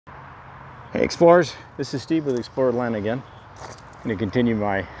Hey explorers, this is Steve with Explore Atlanta again. I'm going to continue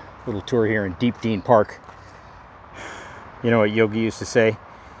my little tour here in Deepdene Park. You know what Yogi used to say?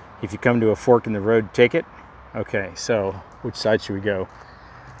 If you come to a fork in the road, take it. Okay, so which side should we go?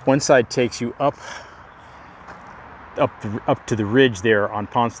 One side takes you up to the ridge there on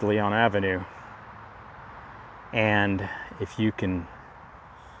Ponce de Leon Avenue. And if you can,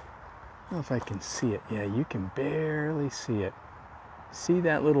 I don't know if I can see it. Yeah, you can barely see it. See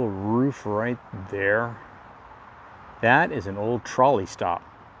that little roof right there? That is an old trolley stop,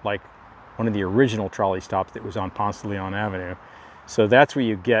 like one of the original trolley stops that was on Ponce de Leon Avenue. So that's where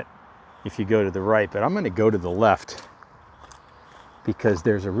you get if you go to the right, but I'm going to go to the left because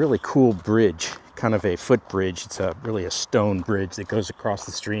there's a really cool bridge, kind of a footbridge. It's really a stone bridge that goes across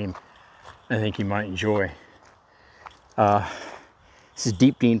the stream. I think you might enjoy. This is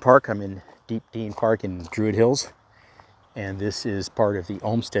Deepdene Park. I'm in Deepdene Park in Druid Hills. And this is part of the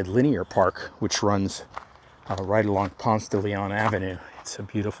Olmsted Linear Park, which runs right along Ponce de Leon Avenue. It's a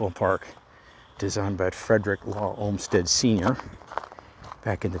beautiful park designed by Frederick Law Olmsted Sr.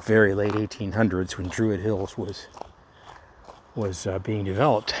 back in the very late 1800s when Druid Hills was being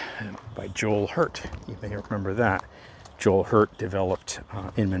developed by Joel Hurt. You may remember that. Joel Hurt developed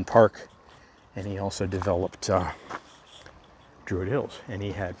Inman Park, and he also developed Druid Hills, and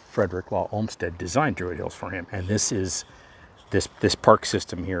he had Frederick Law Olmsted design Druid Hills for him. And this is this park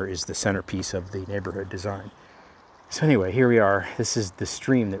system here is the centerpiece of the neighborhood design. So anyway, here we are. This is the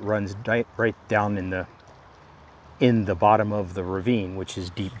stream that runs right down in the bottom of the ravine, which is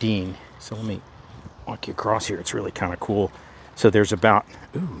Deepdene. So let me walk you across here. It's really kind of cool. So there's about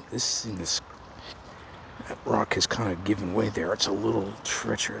that rock has kind of given way there. It's a little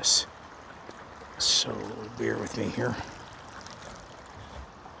treacherous. So bear with me here.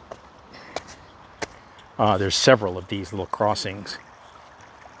 There's several of these little crossings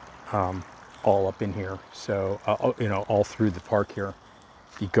all up in here. So, you know, all through the park here.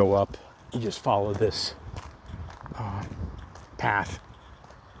 You go up, you just follow this path,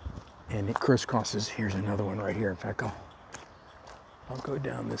 and it crisscrosses. Here's another one right here. In fact, I'll go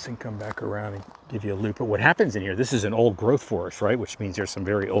down this and come back around and give you a loop. But what happens in here, this is an old growth forest, right? Which means there's some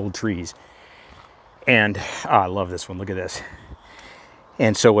very old trees. And I love this one. Look at this.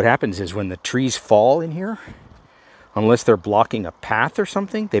 And so what happens is when the trees fall in here, unless they're blocking a path or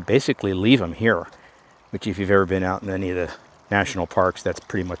something, they basically leave them here. Which if you've ever been out in any of the national parks, that's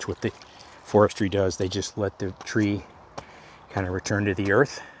pretty much what the forestry does. They just let the tree kind of return to the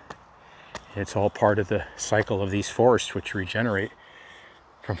earth. And it's all part of the cycle of these forests, which regenerate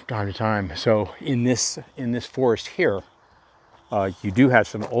from time to time. So in this forest here, you do have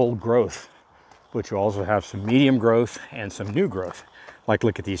some old growth, but you also have some medium growth and some new growth. Like,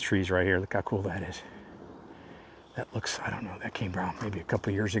 look at these trees right here. Look how cool that is. That looks, I don't know, that came around maybe a couple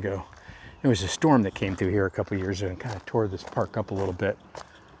of years ago. There was a storm that came through here a couple of years ago and kind of tore this park up a little bit.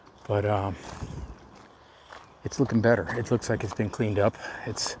 But it's looking better. It looks like it's been cleaned up.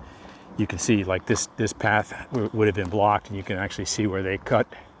 You can see, like, this path would have been blocked, and you can actually see where they cut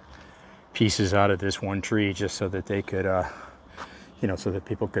pieces out of this one tree just so that they could, you know, so that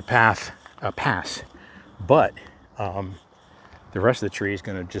people could pass. But the rest of the tree is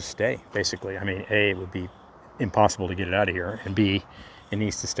going to just stay, basically. I mean, A, it would be impossible to get it out of here, and B, it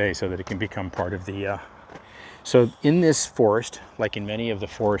needs to stay so that it can become part of the... So in this forest, like in many of the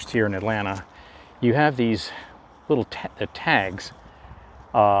forests here in Atlanta, you have these little tags.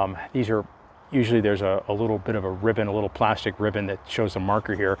 These are, usually there's a little bit of a ribbon, a little plastic ribbon that shows a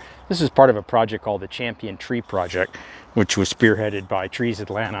marker here. This is part of a project called the Champion Tree Project, which was spearheaded by Trees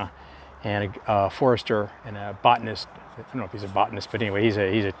Atlanta, and a forester and a botanist. I don't know if he's a botanist, but anyway, he's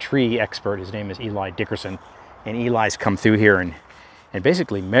a tree expert. His name is Eli Dickerson, and Eli's come through here and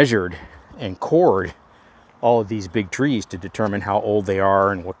basically measured and cored all of these big trees to determine how old they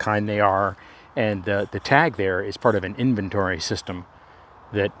are and what kind they are. And the tag there is part of an inventory system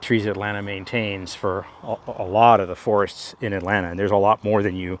that Trees Atlanta maintains for a lot of the forests in Atlanta, and there's a lot more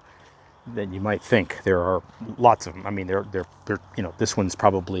than you might think. There are lots of them. I mean, they're you know, this one's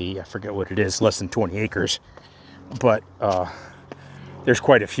probably, I forget what it is, less than 20 acres. But there's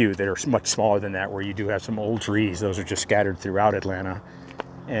quite a few that are much smaller than that, where you do have some old trees. Those are just scattered throughout Atlanta,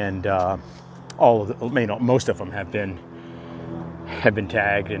 and most of them have been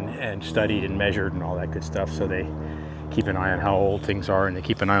tagged and studied and measured and all that good stuff. So they keep an eye on how old things are, and they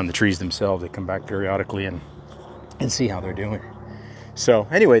keep an eye on the trees themselves. They come back periodically and see how they're doing. So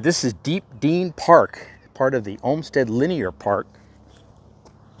anyway, this is Deepdene Park, part of the Olmsted Linear Park.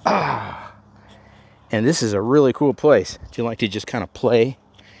 And this is a really cool place. If you like to just kind of play,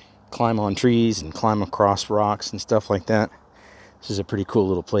 climb on trees and climb across rocks and stuff like that, this is a pretty cool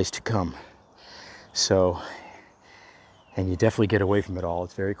little place to come. So, and you definitely get away from it all.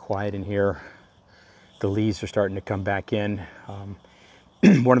 It's very quiet in here. The leaves are starting to come back in.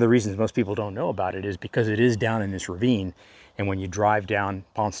 One of the reasons most people don't know about it is because it is down in this ravine. And when you drive down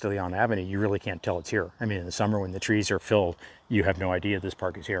Ponce de Leon Avenue, you really can't tell it's here. I mean, in the summer when the trees are filled, you have no idea this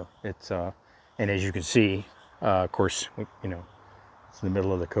park is here. It's, and as you can see, of course, you know, it's in the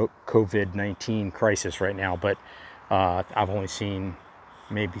middle of the COVID-19 crisis right now, but I've only seen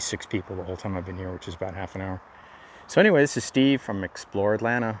maybe 6 people the whole time I've been here, which is about half an hour. So anyway, this is Steve from Explore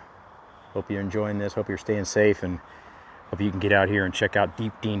Atlanta. Hope you're enjoying this. Hope you're staying safe, and hope you can get out here and check out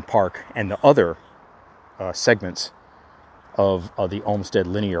Deepdene Park and the other segments of the Olmsted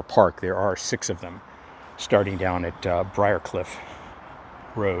Linear Park. There are 6 of them, starting down at Briarcliff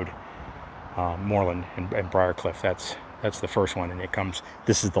Road, Moreland and Briarcliff. That's the first one, and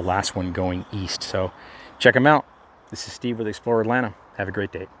this is the last one going east. So check them out. This is Steve with Explore Atlanta. Have a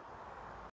great day.